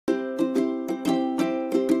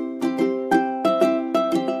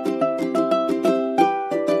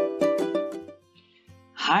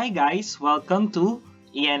Hi guys, welcome to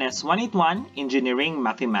ENS181 Engineering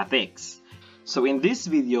Mathematics. So in this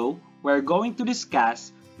video, we're going to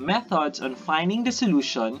discuss methods on finding the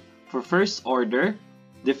solution for first order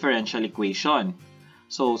differential equation.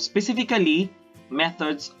 So specifically,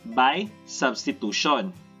 methods by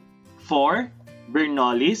substitution for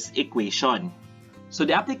Bernoulli's equation. So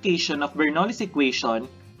the application of Bernoulli's equation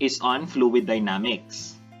is on fluid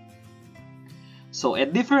dynamics. So a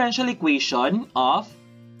differential equation of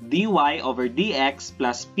dy over dx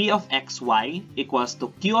plus p of xy equals to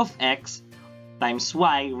q of x times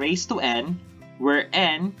y raised to n, where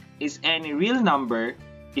n is any real number,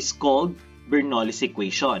 is called Bernoulli's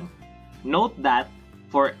equation. Note that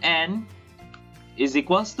for n is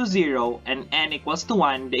equals to 0 and n equals to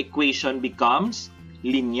 1, the equation becomes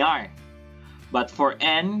linear. But for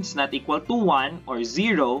n is not equal to 1 or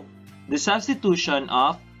 0, the substitution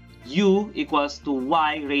of u equals to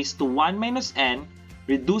y raised to 1 minus n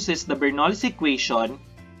reduces the Bernoulli's equation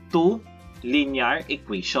to linear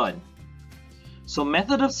equation. So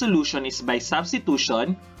method of solution is by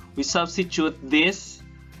substitution. We substitute this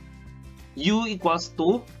u equals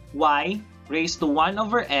to y raised to 1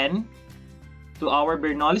 over n to our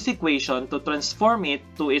Bernoulli's equation to transform it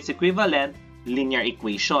to its equivalent linear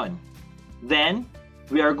equation. Then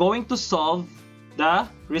we are going to solve the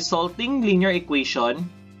resulting linear equation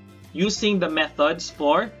using the methods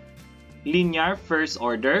for linear first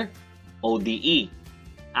order ODE.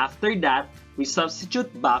 After that, we substitute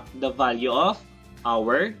back the value of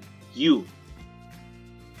our u.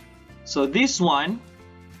 So this one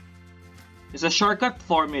is a shortcut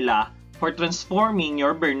formula for transforming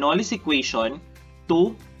your Bernoulli's equation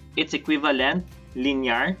to its equivalent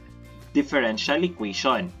linear differential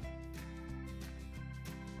equation.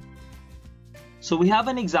 So we have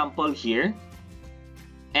an example here.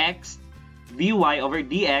 X dy over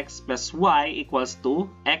dx plus y equals to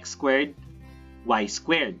x squared y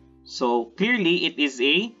squared. So clearly it is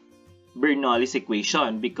a Bernoulli's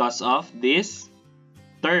equation because of this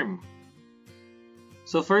term.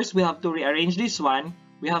 So first we have to rearrange this one.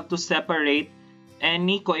 We have to separate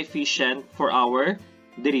any coefficient for our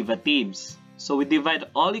derivatives. So we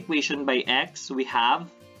divide all equation by x. We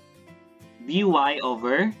have dy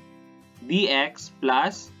over dx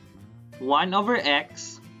plus 1 over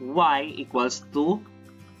x y equals to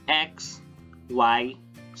x y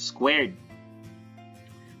squared.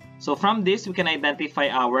 So from this, we can identify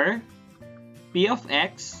our p of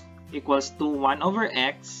x equals to 1 over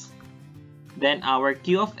x, then our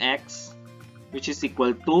q of x, which is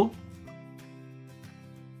equal to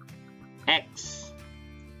x,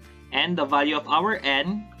 and the value of our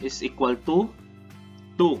n is equal to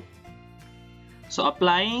 2. So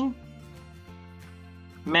applying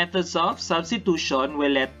methods of substitution,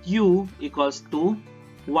 will let u equals to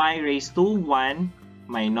y raised to 1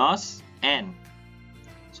 minus n.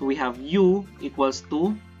 So we have u equals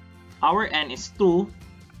to, our n is 2,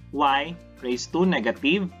 y raised to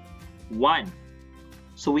negative 1.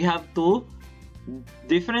 So we have to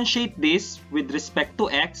differentiate this with respect to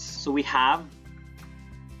x. So we have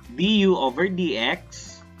du over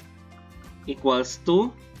dx equals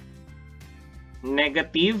to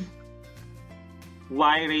negative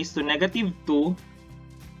y raised to negative 2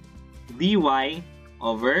 dy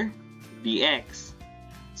over dx.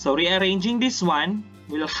 So rearranging this one,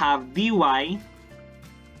 we'll have dy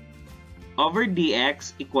over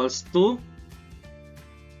dx equals to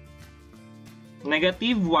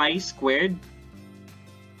negative y squared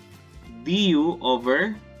du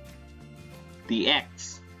over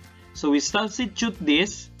dx. So we substitute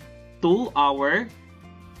this to our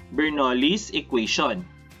Bernoulli's equation.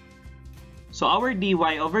 So our dy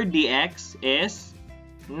over dx is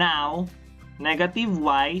now negative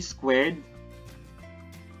y squared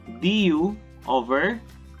du over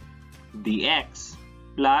dx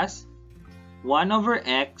plus 1 over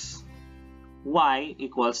x y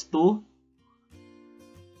equals to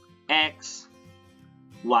x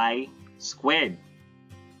y squared.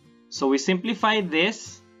 So we simplify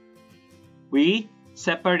this. We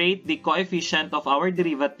separate the coefficient of our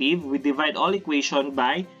derivative. We divide all equation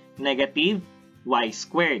by negative y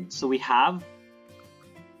squared. So we have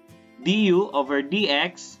du over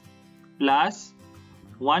dx plus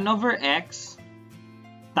 1 over x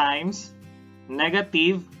times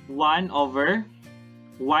negative 1 over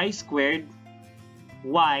y squared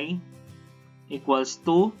y equals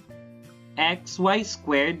to xy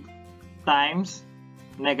squared times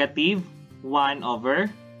negative 1 over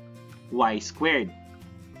y squared.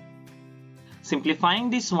 Simplifying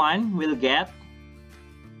this one, we'll get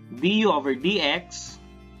du over dx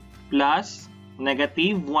plus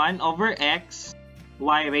negative 1 over x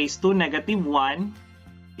y raised to negative 1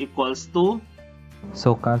 equals to,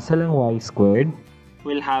 So cancel ang y squared.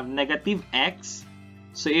 we'll have negative x.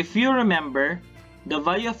 So if you remember, the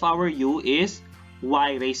value of our u is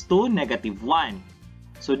y raised to negative 1.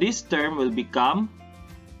 So this term will become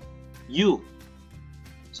u.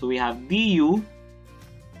 So we have du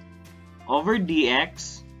over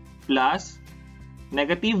dx plus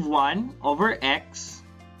negative 1 over x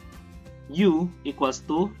u equals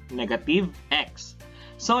to negative x.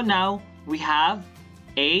 So now we have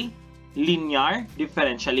a linear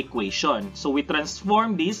differential equation. So we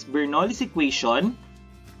transform this Bernoulli's equation,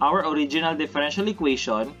 our original differential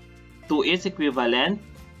equation, to its equivalent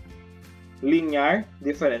linear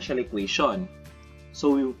differential equation.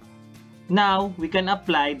 So now we can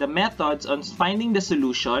apply the methods on finding the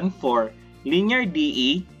solution for linear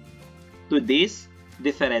DE to this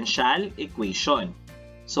differential equation.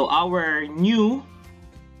 So our new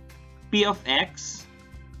P of x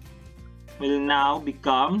will now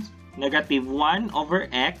become negative 1 over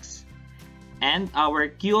x, and our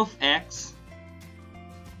Q of x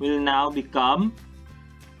will now become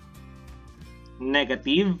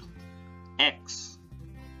negative x.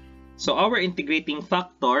 So our integrating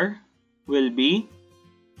factor will be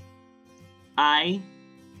I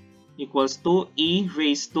equals to e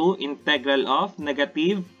raised to integral of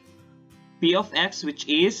negative P of x, which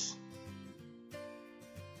is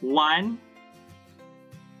 1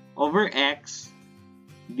 over x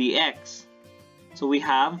dx. So we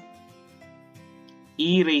have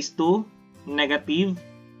e raised to negative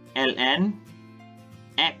ln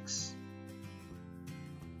x.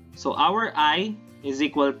 So our I is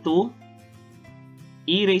equal to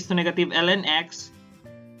e raised to negative ln x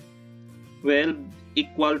will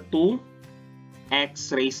equal to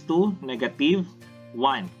x raised to negative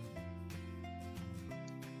 1.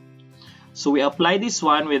 So we apply this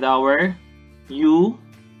one with our u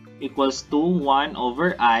equals to 1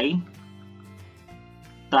 over I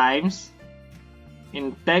times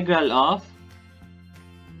integral of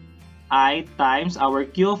I times our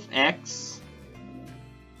Q of x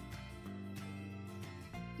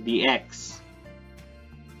dx.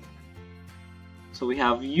 So we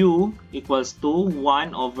have u equals to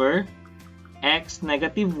 1 over x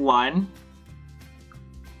negative 1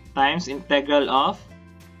 times integral of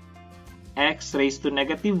x raised to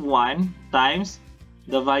negative 1 times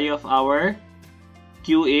the value of our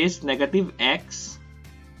q is negative x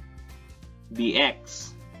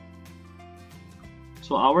dx.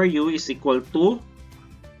 So our u is equal to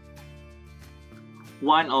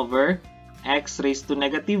 1 over x raised to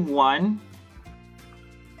negative 1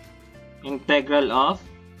 integral of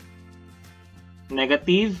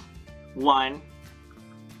negative 1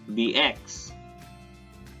 dx.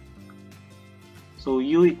 So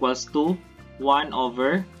u equals to 1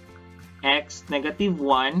 over x negative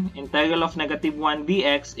 1 integral of negative 1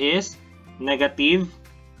 dx is negative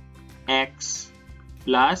x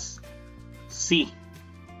plus c.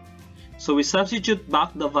 So we substitute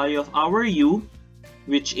back the value of our u,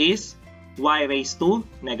 which is y raised to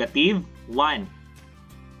negative 1.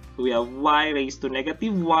 So we have y raised to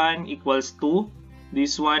negative 1 equals to,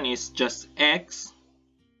 this one is just x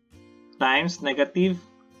times negative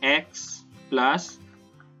x plus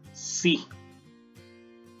c.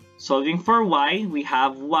 Solving for y, we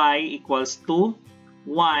have y equals to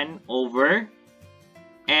 1 over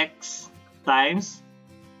x times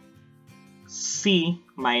c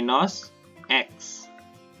minus x.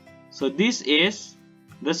 So this is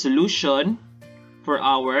the solution for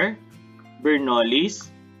our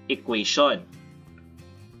Bernoulli's equation.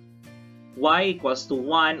 Y equals to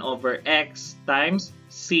 1 over x times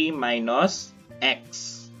c minus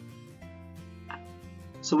x.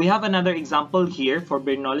 So we have another example here for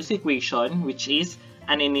Bernoulli's equation, which is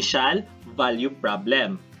an initial value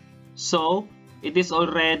problem. So it is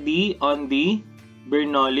already on the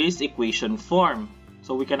Bernoulli's equation form.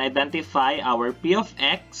 So we can identify our P of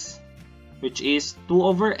x, which is 2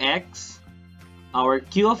 over x, our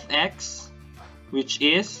Q of x, which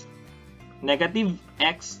is negative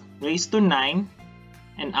x raised to 9,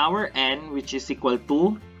 and our n, which is equal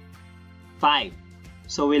to 5.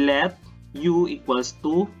 So we let u equals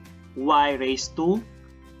to y raised to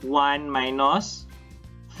 1 minus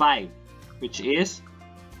 5, which is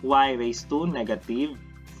y raised to negative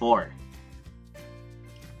 4.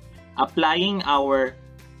 Applying our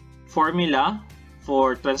formula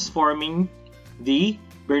for transforming the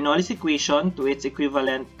Bernoulli's equation to its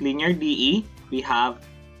equivalent linear DE, we have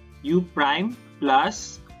u prime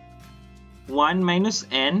plus 1 minus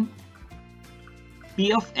n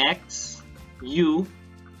p of x u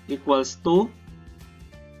equals to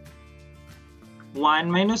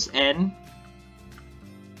 1 minus n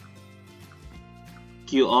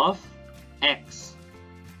q of x.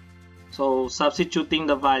 So substituting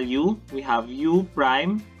the value, we have u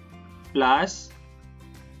prime plus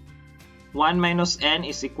 1 minus n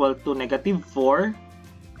is equal to negative 4.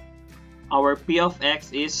 Our p of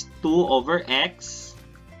x is 2 over x.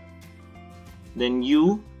 Then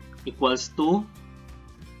u equals to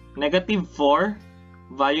negative 4.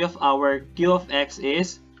 Value of our q of x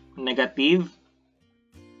is negative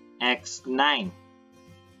x9.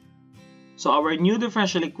 So our new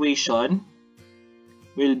differential equation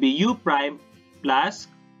will be u prime plus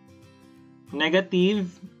negative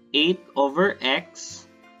 8 over x,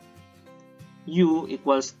 u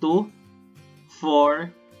equals to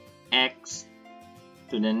 4x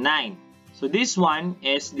to the 9. So this one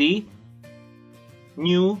is the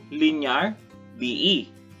new linear DE.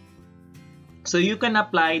 So you can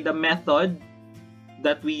apply the method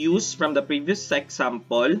that we used from the previous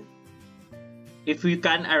example if we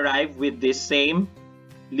can arrive with this same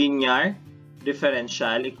linear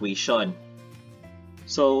differential equation.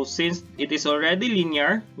 So since it is already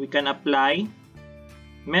linear, we can apply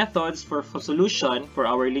methods for solution for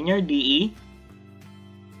our linear DE.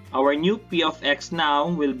 Our new p of x now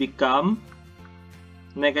will become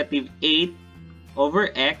negative 8 over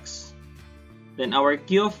x. Then our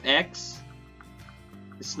q of x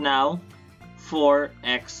is now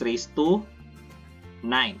 4x raised to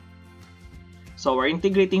 9. So our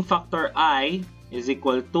integrating factor I is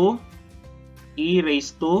equal to e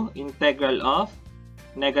raised to integral of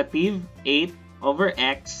negative 8 over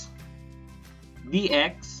x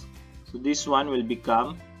dx. So this one will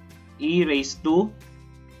become e raised to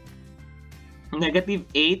negative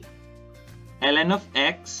 8 ln of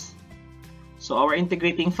x. So our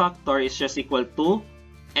integrating factor is just equal to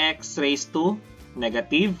x raised to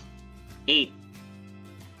negative 8.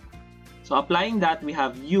 So applying that, we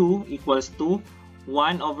have u equals to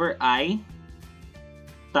 1 over I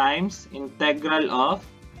times integral of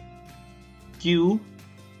q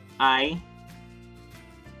I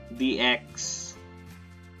dx.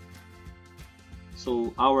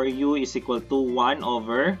 So our u is equal to 1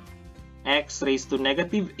 over x raised to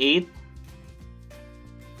negative 8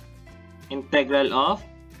 integral of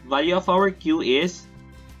value of our q is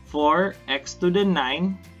 4x to the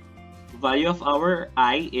 9. Value of our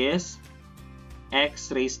I is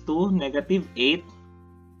x raised to negative 8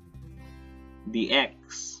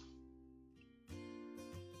 dx.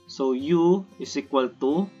 So u is equal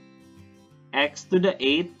to x to the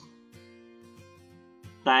 8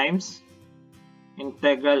 times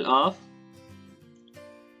integral of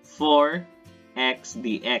 4x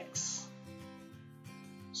dx.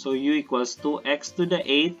 So u equals to x to the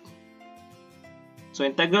 8. So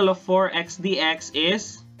integral of 4x dx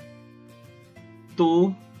is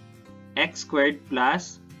 2x squared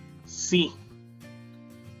plus c.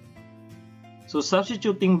 So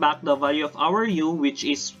substituting back the value of our u, which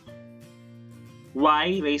is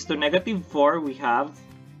y raised to negative 4, we have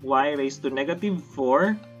y raised to negative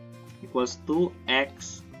 4 equals to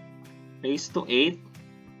x raised to 8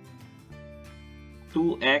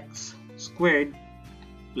 2x squared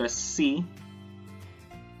plus c.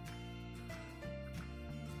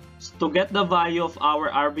 So to get the value of our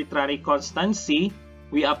arbitrary constant c,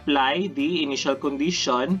 we apply the initial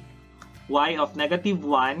condition y of negative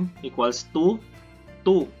 1 equals to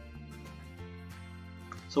 2.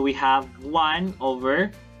 So we have 1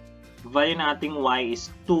 over value nating y is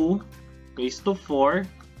 2 raised to 4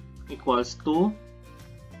 equals to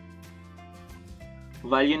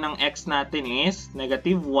value ng x natin is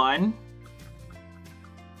negative 1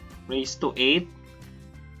 raised to 8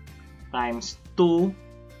 times 2.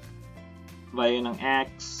 Value ng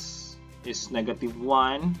x is negative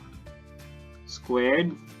 1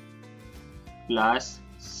 squared plus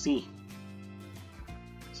c.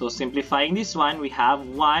 So simplifying this one, we have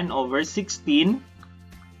 1 over 16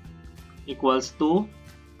 equals to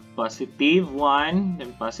positive 1,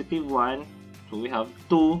 then positive 1. So we have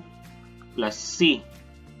 2 plus c.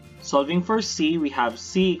 Solving for c, we have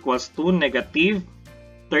c equals to negative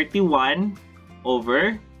 31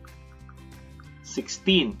 over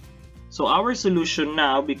 16. So our solution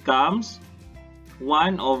now becomes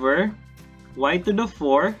 1 over y to the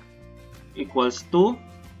 4 equals to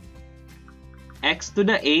x to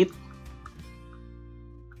the 8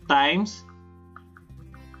 times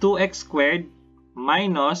 2x squared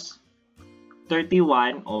minus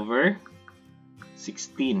 31 over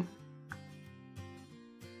 16.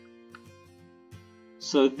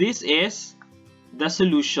 So this is the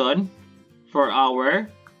solution for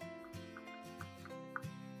our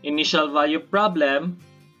initial value problem,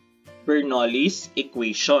 Bernoulli's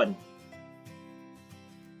equation.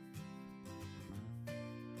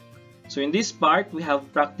 So in this part, we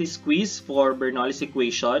have practice quiz for Bernoulli's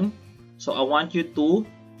equation. So I want you to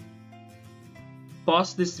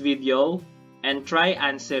pause this video and try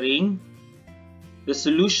answering the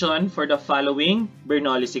solution for the following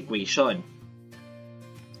Bernoulli's equation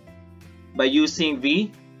by using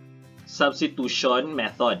the substitution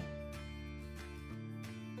method.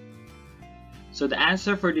 So the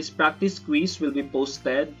answer for this practice quiz will be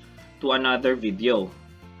posted to another video.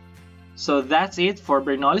 So that's it for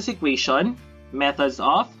Bernoulli's equation, methods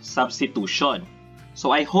of substitution.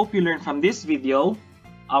 So I hope you learned from this video.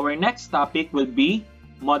 Our next topic will be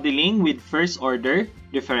modeling with first order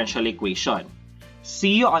differential equation.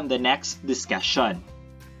 See you on the next discussion.